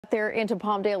There into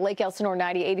Palmdale, Lake Elsinore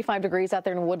 90, 85 degrees out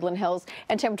there in Woodland Hills,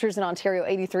 and temperatures in Ontario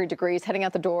 83 degrees. Heading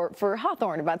out the door for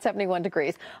Hawthorne, about 71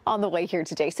 degrees on the way here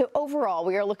today. So overall,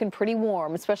 we are looking pretty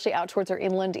warm, especially out towards our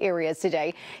inland areas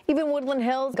today. Even Woodland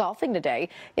Hills golfing today.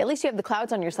 At least you have the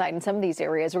clouds on your side in some of these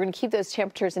areas. We're going to keep those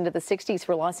temperatures into the 60s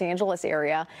for Los Angeles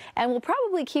area, and we'll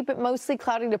probably keep it mostly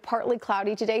cloudy to partly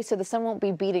cloudy today, so the sun won't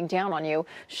be beating down on you.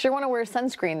 Sure want to wear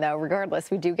sunscreen though.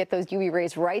 Regardless, we do get those UV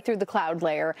rays right through the cloud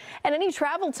layer. And any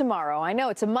travel tomorrow, I know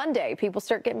it's a Monday, people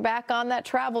start getting back on that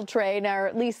travel train, or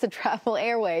at least the travel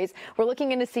airways. We're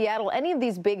looking into Seattle, any of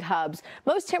these big hubs.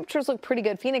 Most temperatures look pretty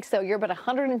good. Phoenix, though, you're about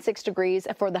 106 degrees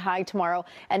for the high tomorrow,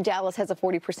 and Dallas has a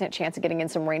 40% chance of getting in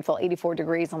some rainfall, 84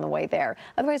 degrees on the way there.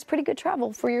 Otherwise, pretty good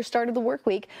travel for your start of the work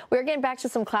week. We're getting back to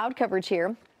some cloud coverage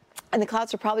here. And the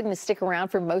clouds are probably going to stick around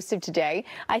for most of today.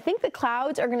 I think the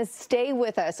clouds are going to stay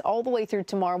with us all the way through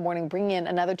tomorrow morning, bringing in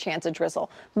another chance of drizzle.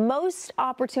 Most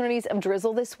opportunities of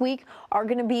drizzle this week are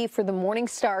going to be for the morning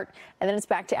start, and then it's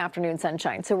back to afternoon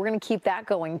sunshine. So we're going to keep that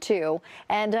going too.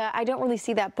 And I don't really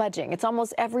see that budging. It's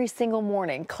almost every single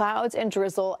morning, clouds and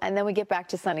drizzle, and then we get back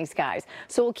to sunny skies.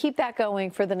 So we'll keep that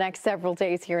going for the next several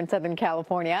days here in Southern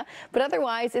California. But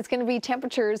otherwise, it's going to be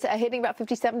temperatures hitting about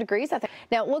 57 degrees.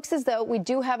 Now, it looks as though we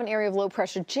do have an area of low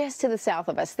pressure just to the south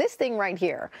of us. This thing right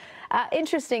here,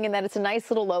 interesting in that it's a nice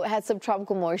little low. It has some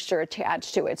tropical moisture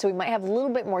attached to it, so we might have a little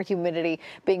bit more humidity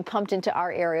being pumped into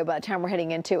our area by the time we're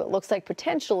heading into it. Looks like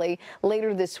potentially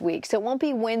later this week. So it won't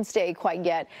be Wednesday quite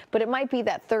yet, but it might be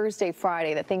that Thursday,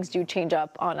 Friday that things do change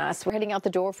up on us. We're heading out the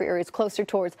door for areas closer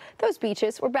towards those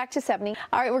beaches. We're back to 70.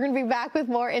 All right, we're going to be back with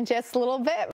more in just a little bit.